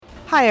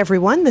Hi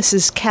everyone, this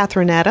is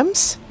Catherine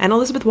Adams. And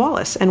Elizabeth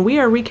Wallace, and we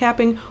are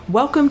recapping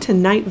Welcome to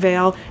Night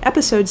Vale,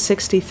 episode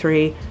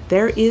 63,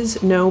 There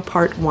Is No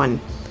Part 1,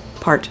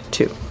 Part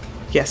 2.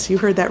 Yes, you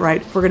heard that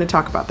right. We're going to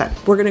talk about that.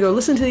 We're going to go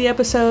listen to the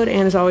episode,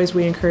 and as always,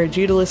 we encourage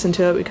you to listen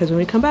to it, because when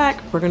we come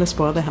back, we're going to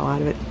spoil the hell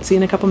out of it. See you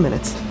in a couple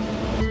minutes.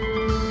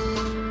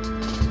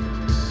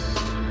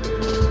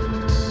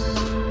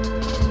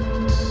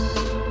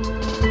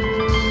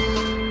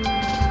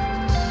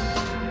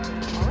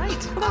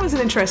 An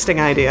interesting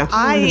idea.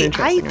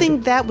 I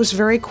think that was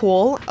very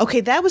cool.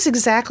 Okay, that was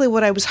exactly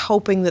what I was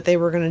hoping that they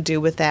were going to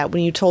do with that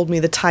when you told me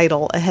the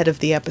title ahead of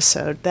the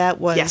episode. That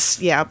was,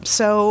 yes. Yeah.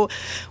 So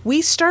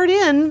we start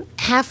in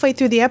halfway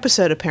through the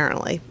episode,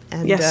 apparently.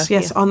 And, yes,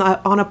 yeah.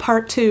 on a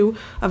part 2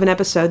 of an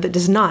episode that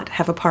does not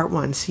have a part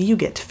 1, so you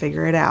get to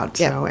figure it out.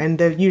 Yep. So, and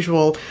the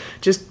usual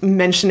just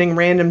mentioning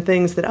random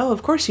things that,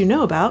 of course you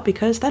know about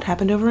because that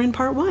happened over in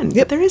part 1. Yep.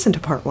 But there isn't a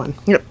part 1.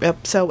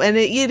 Yep. So, and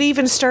it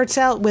even starts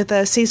out with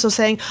Cecil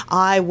saying,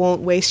 "I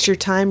won't waste your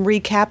time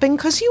recapping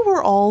because you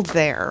were all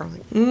there."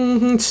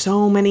 Mm-hmm.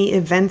 So many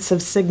events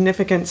of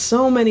significance,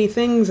 so many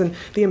things, and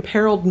the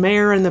imperiled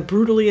mayor and the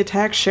brutally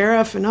attacked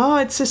sheriff, and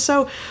it's just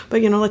so.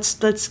 But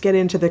let's get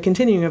into the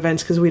continuing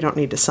events because we don't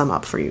need to sum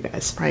up for you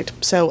guys. Right.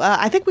 So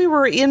I think we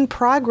were in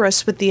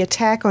progress with the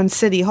attack on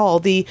City Hall,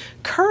 the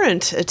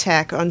current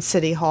attack on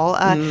City Hall.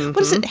 What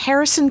is it?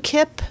 Harrison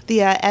Kipp,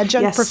 the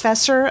adjunct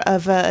professor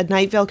of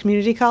Night Vale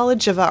Community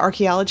College of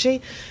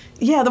Archaeology.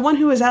 Yeah, the one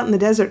who was out in the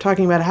desert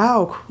talking about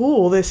how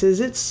cool this is.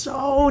 It's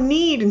so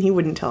neat, and he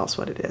wouldn't tell us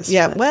what it is.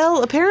 Yeah,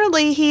 well,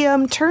 apparently he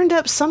turned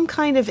up some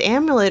kind of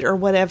amulet or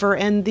whatever,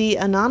 and the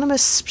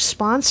anonymous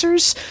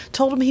sponsors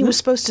told him he was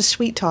supposed to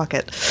sweet-talk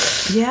it.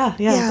 Yeah,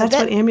 that's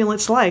what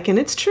amulets like, and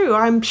it's true.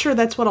 I'm sure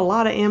that's what a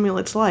lot of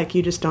amulets like.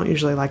 You just don't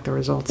usually like the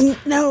results.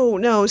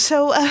 No.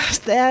 So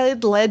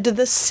that led to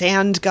the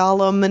sand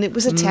golem, and it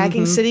was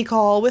attacking City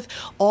Hall with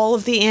all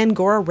of the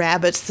Angora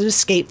rabbits that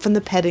escaped from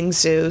the petting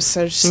zoo.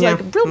 So it's just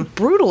like a real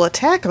brutal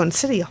attack on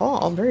City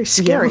Hall. Very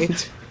scary. Yeah.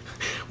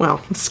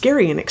 Well,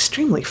 scary and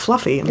extremely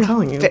fluffy, I'm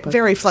telling you.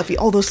 Very fluffy.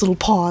 All those little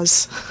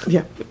paws.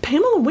 Yeah.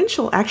 Pamela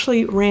Winchell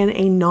actually ran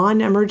a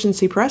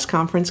non-emergency press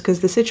conference because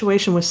the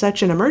situation was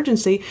such an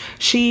emergency,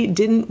 she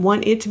didn't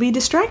want it to be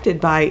distracted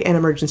by an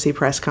emergency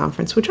press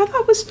conference, which I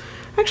thought was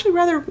actually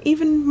rather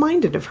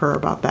even-minded of her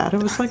about that. I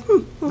was like,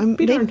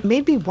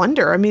 made me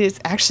wonder. I mean, it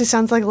actually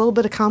sounds like a little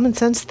bit of common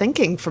sense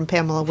thinking from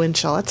Pamela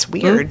Winchell. That's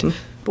weird.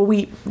 Mm-hmm. But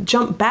we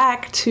jump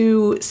back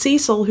to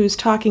Cecil, who's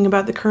talking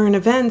about the current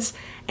events,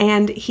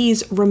 and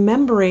he's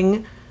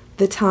remembering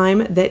the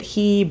time that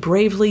he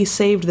bravely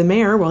saved the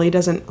mayor. Well, he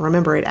doesn't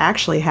remember it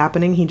actually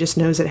happening. He just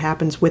knows it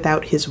happens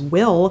without his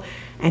will,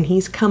 and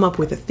he's come up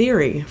with a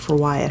theory for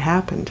why it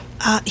happened.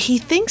 He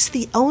thinks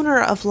the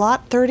owner of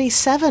Lot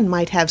 37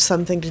 might have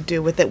something to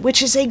do with it,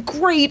 which is a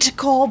great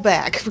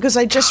callback, because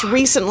I just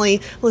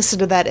recently listened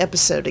to that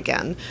episode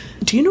again.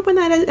 Do you know when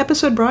that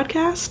episode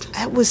broadcast?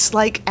 It was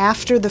like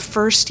after the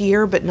first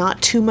year, but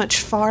not too much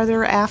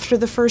farther after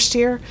the first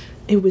year.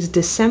 It was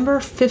December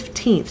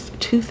 15th,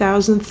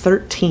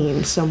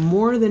 2013, so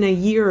more than a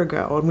year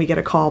ago, and we get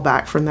a call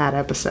back from that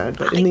episode.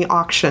 But in the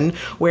auction,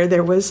 where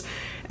there was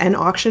an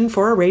auction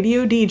for a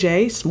radio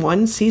DJ,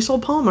 one Cecil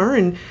Palmer,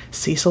 and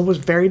Cecil was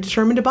very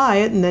determined to buy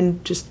it, and then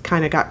just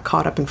kind of got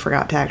caught up and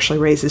forgot to actually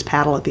raise his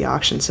paddle at the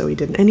auction, so he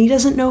didn't. And he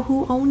doesn't know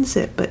who owns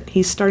it, but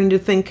he's starting to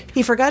think.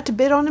 He forgot to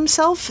bid on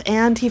himself,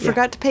 and he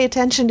forgot to pay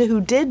attention to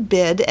who did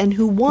bid and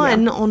who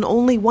won on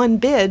only one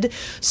bid.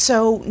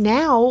 So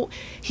now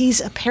he's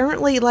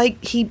apparently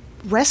he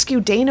rescue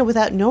Dana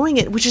without knowing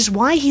it, which is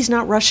why he's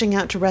not rushing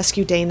out to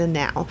rescue Dana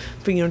now,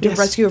 to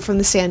rescue her from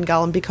the sand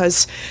golem,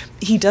 because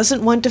he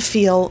doesn't want to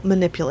feel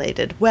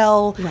manipulated.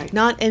 Well,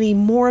 not any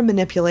more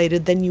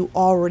manipulated than you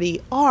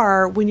already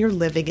are when you're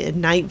living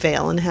in Night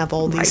Vale and have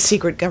all these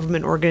secret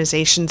government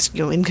organizations,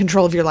 in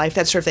control of your life,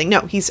 that sort of thing.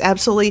 No, he's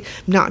absolutely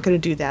not going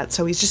to do that.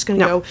 So he's just going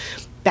to go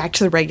back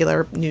to the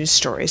regular news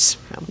stories.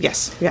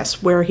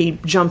 Yes, where he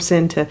jumps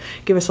in to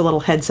give us a little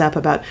heads up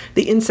about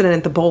the incident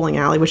at the bowling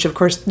alley, which, of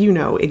course, you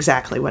know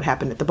exactly what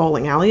happened at the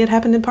bowling alley. It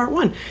happened in part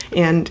 1.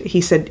 And he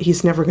said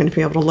he's never going to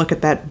be able to look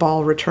at that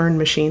ball return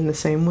machine the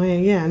same way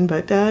again,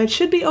 but it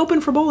should be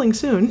open for bowling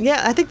soon.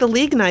 Yeah, I think the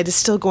league night is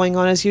still going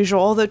on as usual,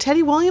 although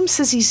Teddy Williams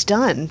says he's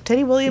done.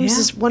 Teddy Williams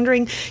is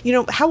wondering,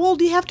 how old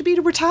do you have to be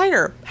to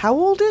retire? How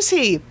old is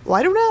he? Well,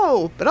 I don't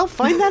know, but I'll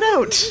find that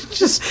out.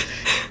 Just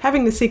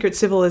having the secret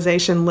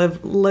civilization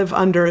live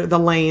under the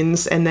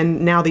lanes, and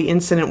then now the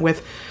incident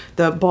with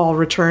the ball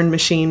return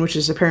machine, which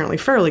is apparently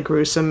fairly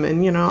gruesome.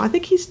 And, I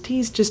think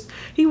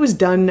he was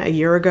done a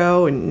year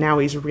ago, and now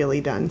he's really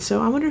done. So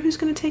I wonder who's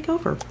going to take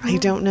over. I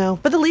don't know.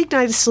 But the league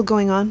night is still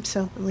going on,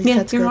 so at least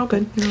that's you're good. all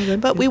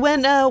good. But we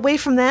went away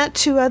from that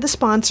to the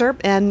sponsor,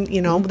 and,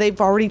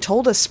 they've already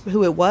told us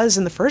who it was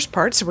in the first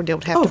part, so we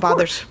don't have to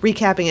bother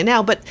recapping it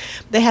now. But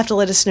they have to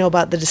let us know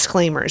about the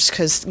disclaimers,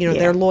 because,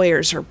 their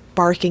lawyers are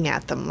barking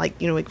at them. Like,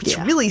 it's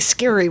really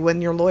scary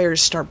when your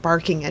lawyers start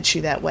barking at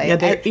you that way. Yeah,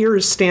 their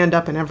ears stand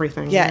up and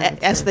everything. Yeah,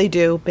 as they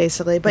do,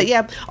 basically. But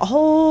yeah, a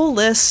whole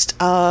list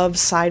of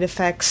side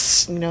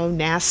effects,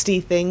 nasty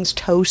things,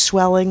 toe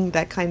swelling,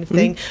 that kind of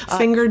thing.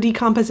 Finger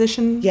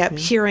decomposition. Yep,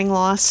 hearing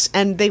loss.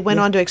 And they went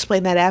on to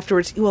explain that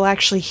afterwards. You will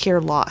actually hear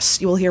loss.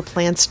 You will hear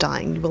plants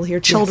dying. You will hear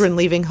children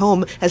leaving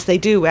home, as they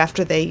do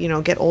after they,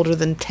 get older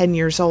than 10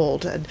 years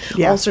old. And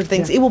all sorts of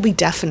things. It will be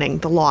deafening,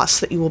 the loss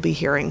that you will be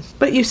hearing.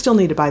 But you still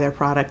need to buy their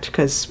product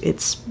because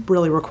it's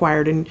really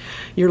required. And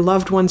your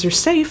loved ones are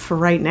safe for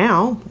right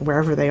now,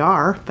 wherever they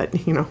are. But,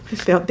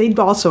 they'd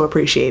also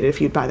appreciate it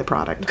if you'd buy the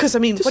product. Because,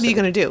 what are you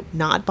going to do?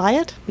 Not buy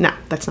it? No,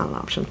 that's not an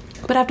option.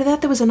 But after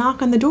that, there was a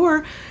knock on the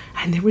door,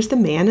 and there was the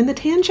man in the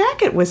tan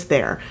jacket was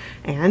there.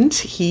 And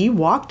he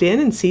walked in,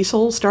 and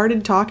Cecil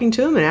started talking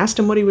to him and asked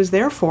him what he was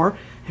there for.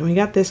 And we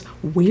got this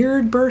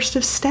weird burst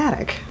of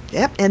static.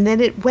 Yep, and then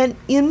it went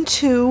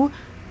into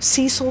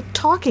Cecil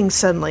talking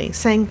suddenly,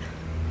 saying,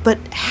 but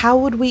how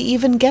would we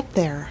even get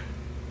there?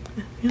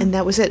 Yeah. And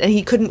that was it. And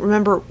he couldn't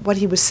remember what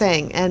he was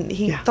saying. And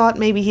he thought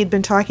maybe he'd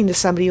been talking to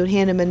somebody who'd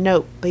hand him a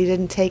note, but he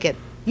didn't take it.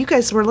 You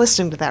guys were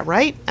listening to that,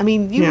 right? You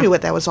knew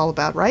what that was all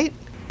about, right?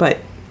 But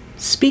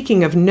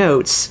speaking of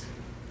notes,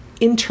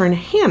 intern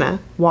Hannah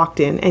walked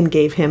in and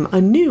gave him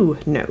a new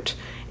note.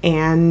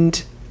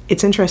 And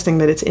it's interesting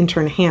that it's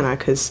intern Hannah,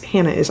 because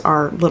Hannah is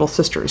our little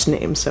sister's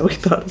name. So we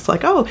thought it's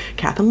like, oh,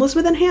 Catherine,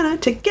 Elizabeth, and Hannah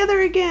together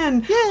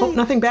again. Yay. Hope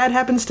nothing bad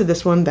happens to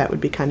this one. That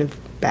would be kind of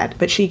bad.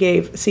 But she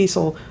gave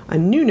Cecil a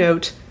new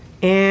note,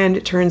 and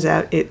it turns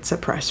out it's a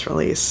press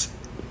release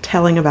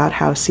telling about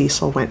how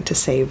Cecil went to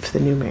save the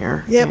new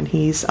mayor. Yep. And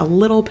he's a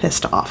little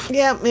pissed off.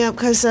 Yeah,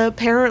 because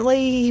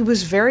apparently he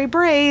was very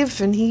brave,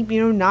 and he,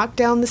 knocked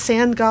down the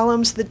sand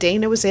golems. That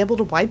Dana was able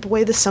to wipe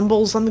away the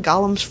symbols on the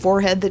golem's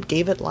forehead that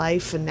gave it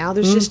life, and now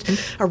there's just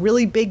a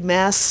really big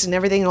mess and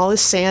everything, and all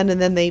this sand,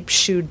 and then they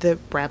shooed the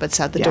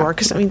rabbits out the door,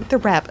 because, they're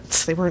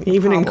rabbits. They weren't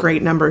even in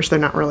great numbers, they're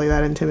not really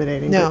that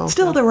intimidating. No. But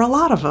still, there were a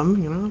lot of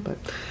them, but...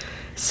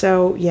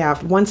 So,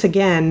 once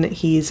again,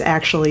 he's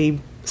actually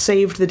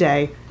saved the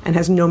day and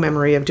has no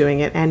memory of doing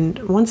it.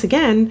 And once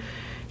again,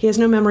 he has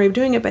no memory of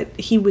doing it, but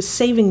he was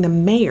saving the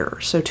mayor.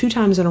 So 2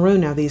 times in a row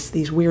now,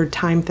 these weird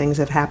time things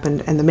have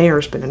happened, and the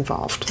mayor's been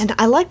involved. And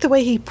I like the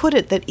way he put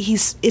it, that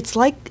it's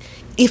like,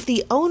 if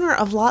the owner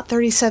of Lot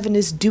 37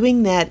 is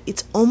doing that,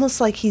 it's almost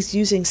like he's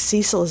using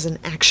Cecil as an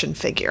action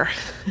figure.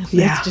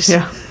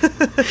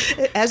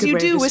 As you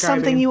do with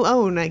something you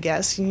own, I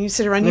guess. You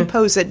sit around, you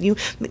pose it, you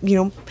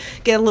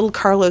get a little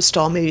Carlos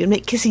doll maybe and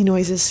make kissy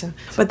noises. So.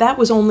 But that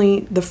was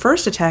only the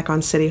first attack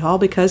on City Hall,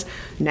 because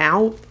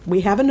now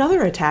we have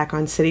another attack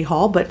on City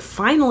Hall. But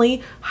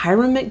finally,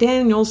 Hiram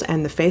McDaniels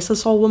and the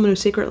faceless old woman who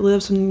secretly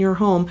lives in your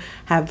home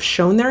have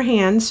shown their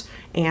hands,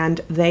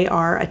 and they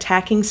are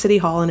attacking City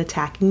Hall and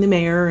attacking the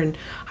mayor, and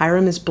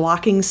Hiram is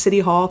blocking City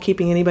Hall,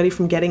 keeping anybody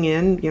from getting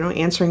in,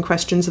 answering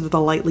questions of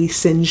the lightly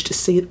singed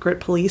secret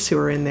police who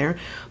are in there.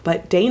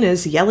 But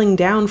Dana's yelling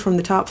down from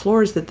the top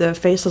floors that the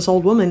faceless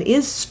old woman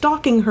is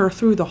stalking her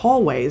through the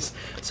hallways,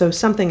 so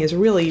something has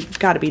really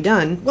got to be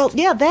done. Well,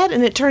 yeah, that,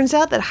 and it turns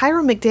out that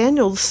Hiram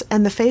McDaniels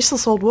and the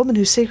faceless old woman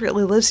who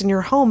secretly lives in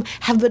your home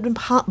have been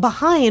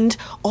behind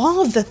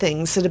all of the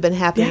things that have been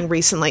happening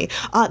recently.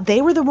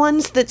 They were the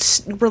ones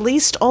that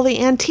released all the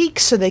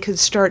antiques so they could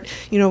start,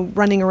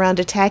 running around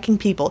attacking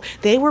people.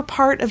 They were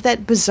part of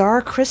that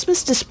bizarre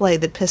Christmas display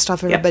that pissed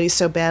off everybody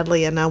so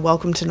badly, and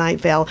Welcome to Night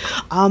Vale.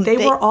 They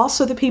were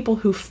also the people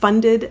who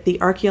funded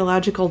the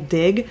archaeological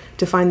dig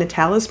to find the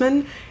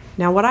talisman.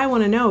 Now, what I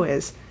want to know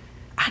is,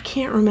 I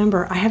can't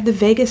remember. I have the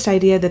vaguest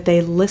idea that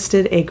they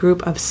listed a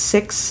group of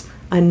 6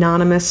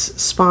 anonymous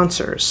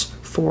sponsors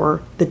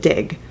for the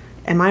dig.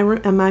 Am I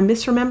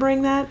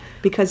misremembering that?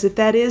 Because if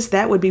that is,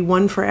 that would be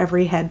one for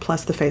every head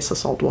plus the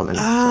faceless old woman.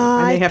 So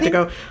I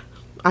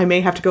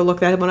may have to go look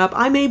that one up.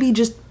 I may be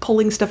just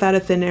pulling stuff out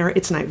of thin air.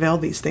 It's Night Vale.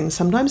 These things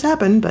sometimes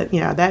happen, but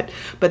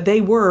but they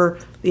were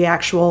the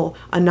actual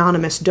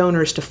anonymous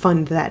donors to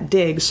fund that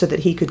dig so that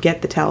he could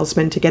get the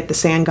talisman to get the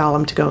sand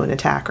golem to go and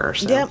attack her.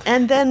 So. Yeah,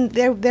 and then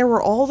there were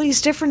all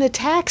these different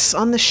attacks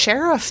on the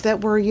sheriff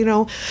that were,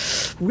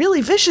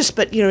 really vicious,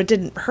 but, it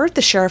didn't hurt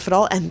the sheriff at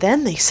all. And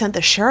then they sent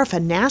the sheriff a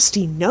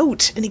nasty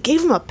note, and it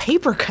gave him a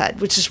paper cut,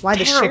 which is why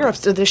the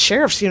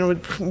sheriff's,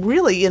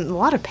 really in a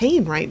lot of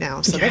pain right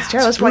now. So that's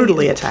terrible. That's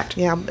brutally attacked.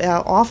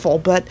 Yeah, awful.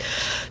 But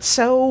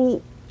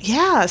so...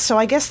 Yeah, so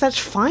I guess that's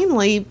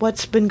finally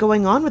what's been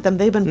going on with them.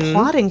 They've been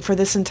plotting for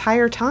this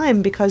entire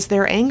time because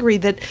they're angry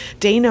that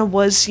Dana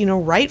was,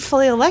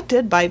 rightfully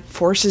elected by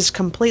forces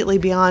completely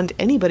beyond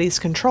anybody's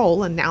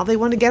control, and now they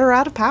want to get her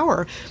out of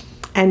power.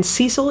 And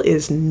Cecil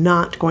is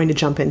not going to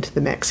jump into the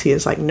mix. He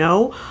is like,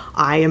 no,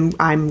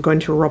 I'm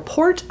going to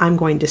report. I'm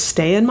going to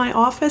stay in my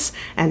office.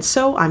 And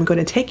so I'm going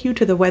to take you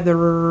to the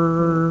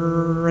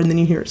weather. And then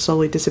you hear it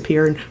slowly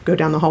disappear and go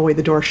down the hallway,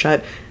 the door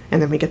shut,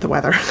 and then we get the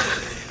weather.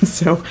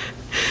 So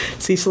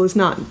Cecil is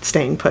not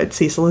staying put.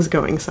 Cecil is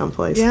going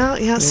someplace.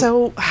 Yeah.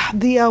 So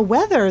the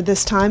weather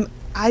this time,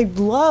 I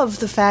love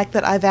the fact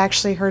that I've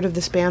actually heard of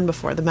this band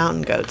before, the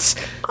Mountain Goats.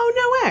 Oh,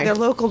 no way. They're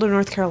local to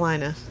North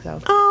Carolina.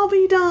 So. I'll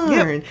be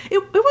darned.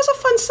 Yep. It was a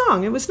fun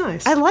song. It was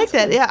nice. I like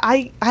that. Yeah,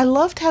 I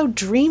loved how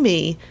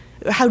dreamlike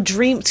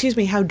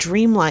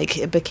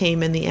it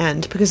became in the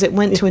end, because it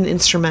went to an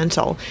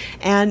instrumental,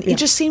 and it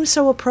just seems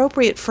so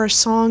appropriate for a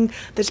song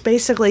that's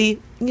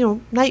basically,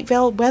 Night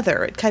Vale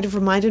weather. It kind of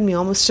reminded me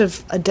almost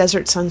of a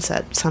desert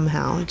sunset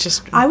somehow.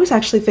 I was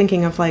actually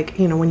thinking of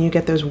when you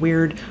get those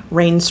weird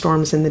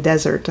rainstorms in the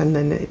desert and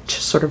then it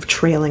just sort of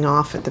trailing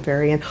off at the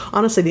very end.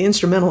 Honestly, the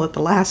instrumental at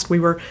the last we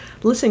were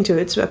listening to,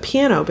 it's a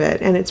piano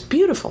bit and it's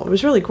beautiful. It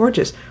was really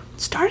gorgeous.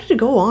 Started to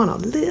go on a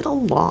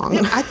little long.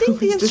 Yeah, I think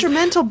the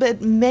instrumental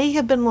bit may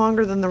have been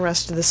longer than the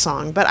rest of the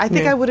song, but I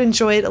think I would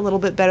enjoy it a little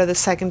bit better the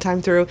second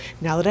time through,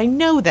 now that I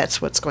know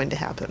that's what's going to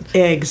happen.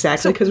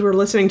 Exactly, because we're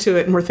listening to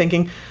it and we're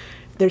thinking,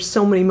 there's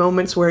so many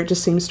moments where it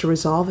just seems to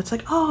resolve. It's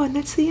like, oh, and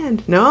that's the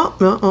end. No,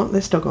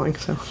 they're still going.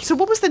 So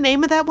what was the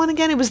name of that one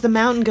again? It was the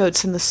Mountain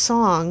Goats, and the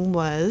song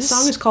was... The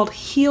song is called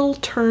Heel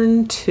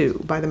Turn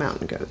 2 by the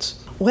Mountain Goats.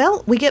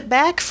 Well, we get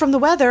back from the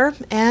weather,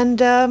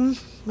 and...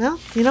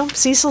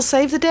 Cecil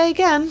saved the day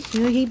again.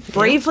 He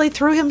bravely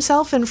threw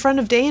himself in front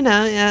of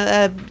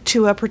Dana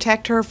to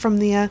protect her from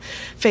the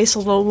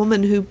faceless old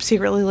woman who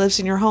secretly lives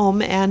in your home,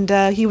 and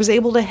he was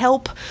able to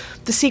help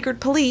the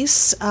secret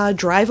police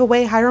drive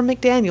away Hiram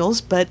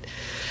McDaniels, but...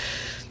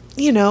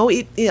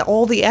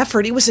 all the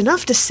effort, it was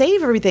enough to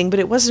save everything, but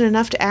it wasn't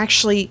enough to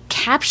actually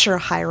capture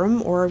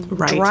Hiram or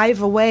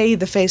drive away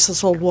the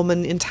faceless old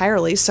woman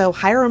entirely. So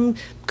Hiram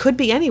could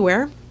be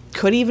anywhere,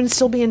 could even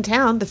still be in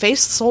town. The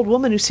faceless old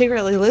woman who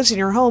secretly lives in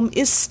your home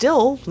is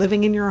still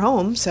living in your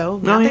home, so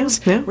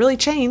nothing's really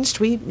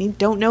changed. We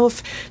don't know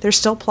if they're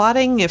still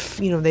plotting, if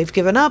they've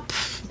given up.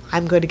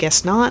 I'm going to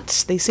guess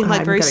not. They seem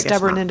like very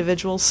stubborn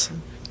individuals.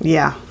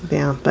 Yeah,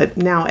 but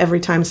now every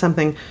time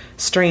something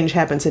strange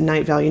happens in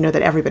Night Vale, you know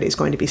that everybody's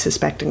going to be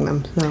suspecting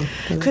them.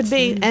 So could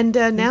be. And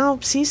now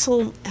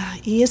Cecil,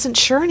 he isn't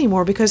sure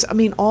anymore, because,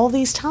 all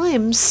these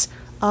times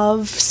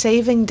of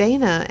saving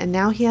Dana, and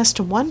now he has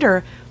to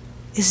wonder,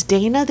 is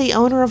Dana the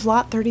owner of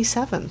Lot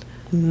 37?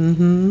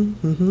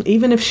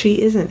 Even if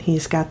she isn't,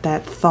 he's got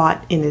that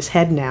thought in his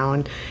head now,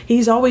 and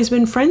he's always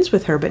been friends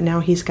with her, but now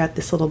he's got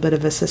this little bit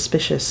of a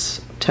suspicious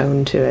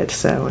tone to it.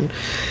 So, and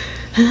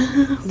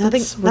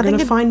we're going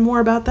to find more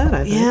about that,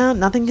 I think. Yeah,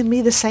 nothing can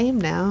be the same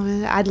now.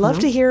 I'd love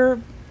to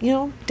hear,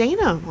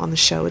 Dana on the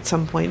show at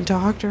some point and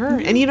talk to her.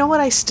 And you know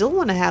what? I still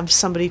want to have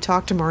somebody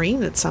talk to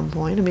Maureen at some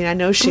point. I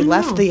know she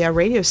left the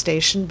radio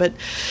station, but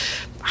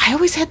I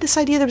always had this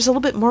idea there was a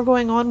little bit more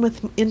going on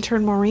with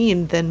intern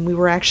Maureen than we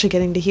were actually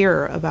getting to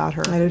hear about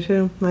her. I do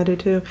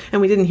too.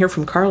 And we didn't hear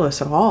from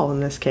Carlos at all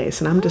in this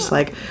case. And I'm just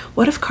like,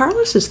 what if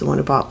Carlos is the one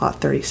who bought Lot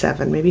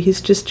 37? Maybe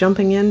he's just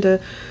jumping in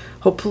to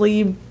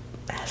hopefully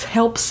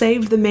help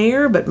save the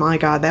mayor, but my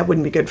God, that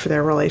wouldn't be good for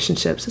their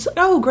relationships. It's like,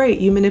 oh, great,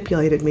 you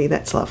manipulated me.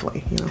 That's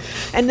lovely.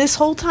 And this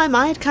whole time,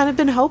 I had kind of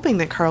been hoping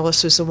that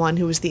Carlos was the one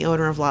who was the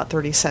owner of Lot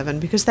 37,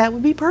 because that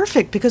would be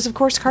perfect. Because, of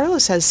course,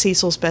 Carlos has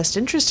Cecil's best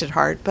interest at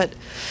heart. But,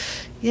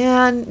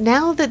 yeah,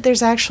 now that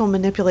there's actual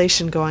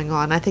manipulation going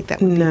on, I think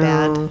that would be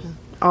bad.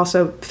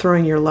 Also,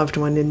 throwing your loved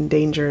one in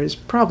danger is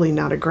probably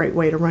not a great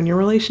way to run your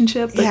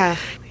relationship. But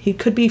he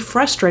could be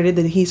frustrated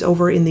that he's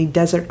over in the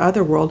desert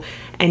otherworld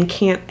and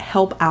can't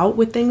help out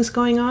with things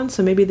going on.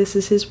 So maybe this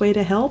is his way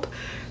to help.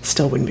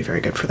 Still wouldn't be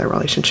very good for their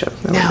relationship.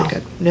 That wouldn't be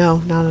good. No,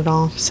 not at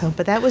all. So,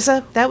 but that was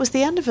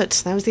the end of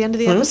it. That was the end of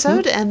the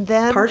episode, and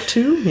then part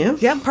 2.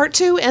 Part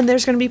 2, and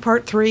there's going to be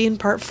part 3 and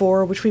part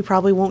 4, which we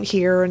probably won't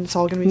hear, and it's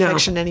all going to be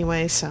fiction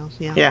anyway. So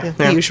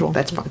the usual.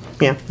 That's fine.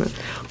 Yeah.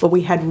 But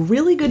we had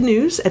really good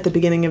news at the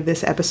beginning of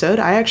this episode.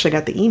 I actually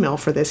got the email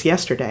for this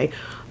yesterday.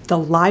 The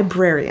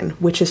Librarian,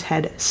 which has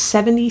had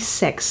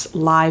 76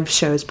 live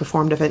shows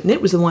performed of it, and it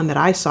was the one that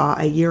I saw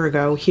a year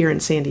ago here in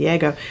San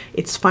Diego.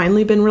 It's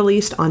finally been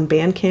released on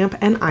Bandcamp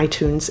and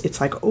iTunes. It's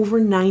like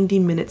over 90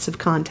 minutes of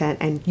content,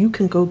 and you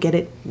can go get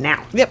it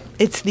now. Yep,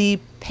 it's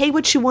the pay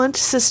what you want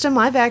system.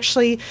 I've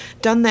actually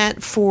done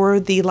that for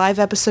the live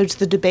episodes,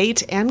 The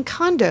Debate, and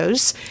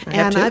Condos.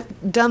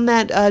 I've done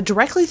that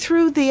directly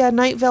through the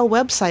Night Vale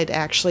website,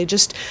 actually.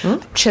 Just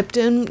chipped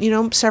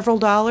in, several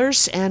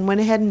dollars and went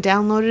ahead and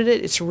downloaded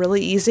it. It's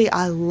really easy.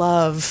 I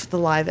love the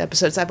live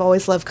episodes. I've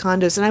always loved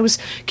Condos. And I was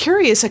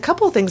curious, a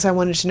couple of things I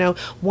wanted to know.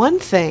 One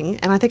thing,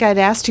 and I think I'd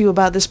asked you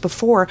about this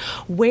before,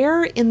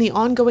 where in the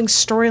ongoing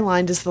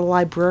storyline does the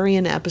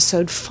Librarian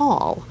episode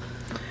fall?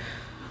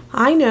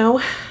 I know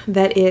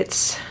that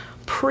it's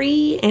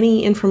pre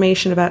any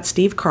information about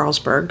Steve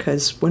Carlsberg,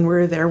 because when we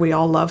were there, we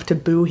all loved to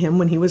boo him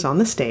when he was on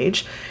the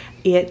stage.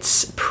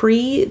 It's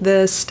pre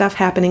the stuff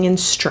happening in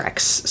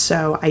Strex,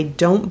 so I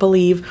don't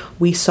believe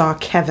we saw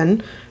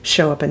Kevin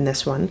show up in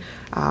this one,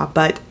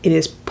 but it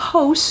is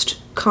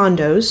post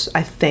Condos,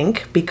 I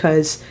think,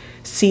 because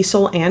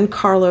Cecil and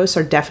Carlos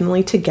are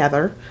definitely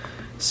together.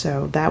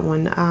 So that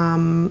one,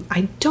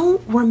 I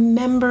don't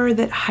remember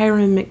that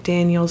Hiram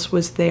McDaniels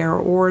was there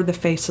or the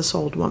faceless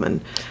old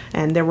woman.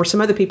 And there were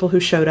some other people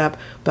who showed up,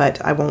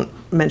 but I won't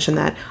mention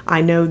that.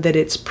 I know that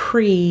it's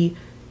pre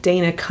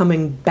Dana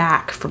coming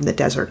back from the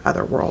desert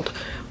otherworld.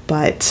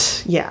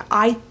 But yeah,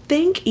 I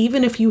think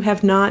even if you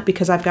have not,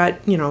 because I've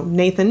got,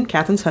 Nathan,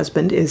 Catherine's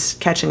husband, is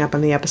catching up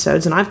on the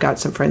episodes, and I've got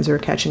some friends who are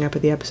catching up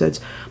with the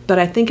episodes, but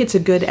I think it's a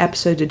good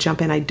episode to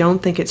jump in. I don't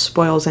think it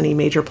spoils any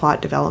major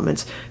plot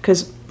developments,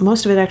 because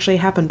most of it actually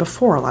happened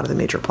before a lot of the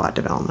major plot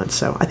developments,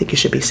 so I think you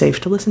should be safe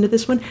to listen to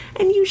this one,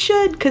 and you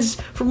should, because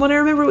from what I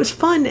remember, it was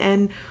fun,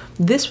 and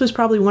this was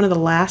probably one of the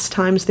last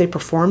times they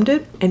performed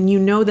it, and you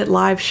know that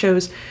live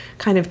shows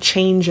kind of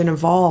change and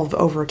evolve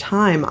over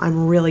time.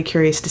 I'm really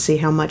curious to see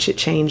how much it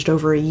changed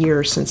over a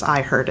year since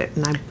I heard it,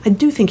 and I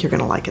do think you're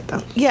going to like it,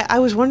 though. Yeah, I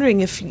was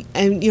wondering if,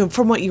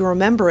 from what you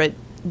remember it,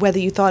 whether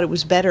you thought it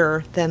was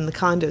better than the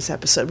Condos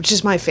episode, which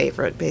is my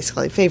favorite,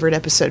 basically, favorite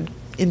episode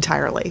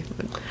entirely.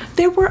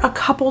 There were a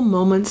couple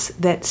moments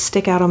that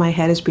stick out on my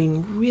head as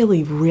being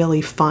really,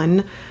 really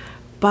fun,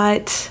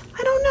 but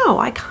I don't know.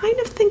 I kind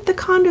of think the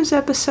Condos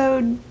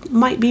episode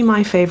might be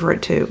my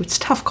favorite too. It's a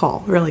tough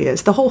call, it really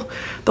is. The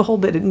whole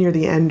bit near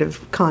the end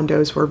of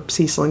Condos where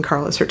Cecil and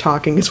Carlos are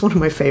talking is one of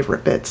my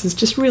favorite bits. It's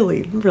just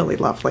really, really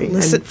lovely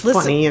and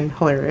funny and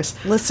hilarious.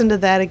 Listen to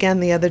that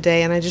again the other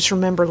day, and I just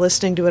remember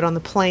listening to it on the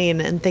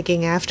plane and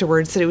thinking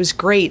afterwards that it was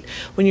great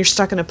when you're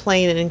stuck in a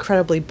plane and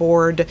incredibly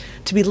bored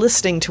to be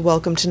listening to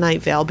Welcome to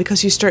Night Vale,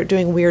 because you start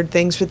doing weird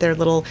things with their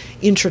little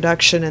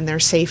introduction and their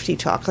safety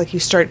talk. Like you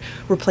start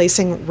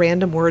replacing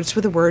random words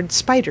with the word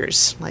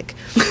spiders. Like,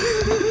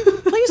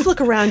 please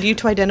look around you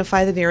to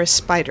identify the nearest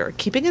spider,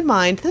 keeping in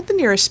mind that the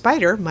nearest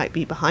spider might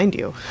be behind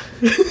you.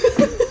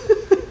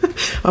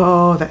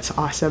 Oh, that's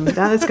awesome.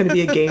 That's going to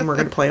be a game we're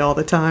going to play all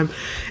the time.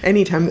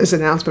 Anytime there's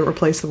an announcement,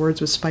 replace the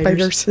words with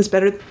spiders. It's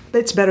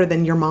better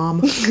than your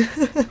mom.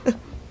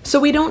 So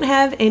we don't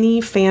have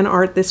any fan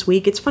art this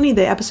week. It's funny,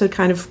 the episode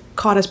kind of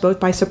caught us both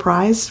by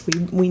surprise.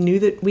 We knew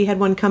that we had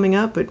one coming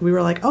up, but we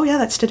were like, oh yeah,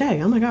 that's today.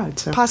 Oh my God.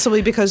 So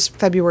possibly because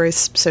February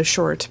is so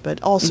short,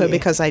 but also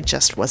because I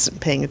just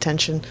wasn't paying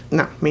attention.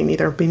 No, me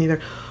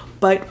neither.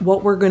 But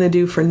what we're going to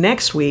do for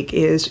next week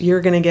is you're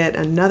going to get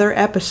another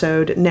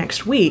episode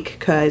next week,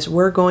 because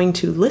we're going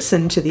to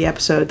listen to the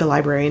episode The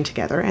Librarian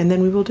together, and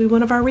then we will do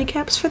one of our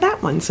recaps for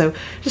that one. So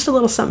just a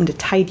little something to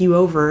tide you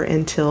over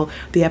until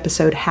the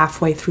episode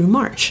halfway through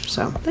March.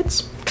 So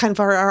that's kind of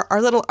our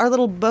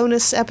little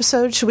bonus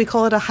episode. Should we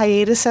call it a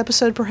hiatus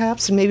episode,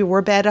 perhaps? And maybe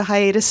we're bad at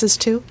hiatuses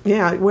too?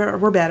 Yeah,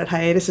 we're bad at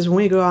hiatuses. When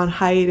we go on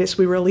hiatus,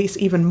 we release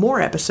even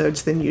more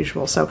episodes than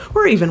usual. So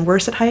we're even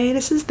worse at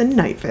hiatuses than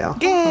Night Vale.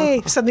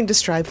 Yay! Something to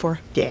strive for.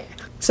 Yeah.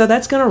 So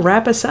that's going to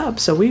wrap us up.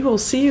 So we will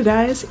see you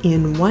guys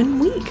in 1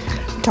 week.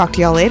 Talk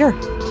to y'all later.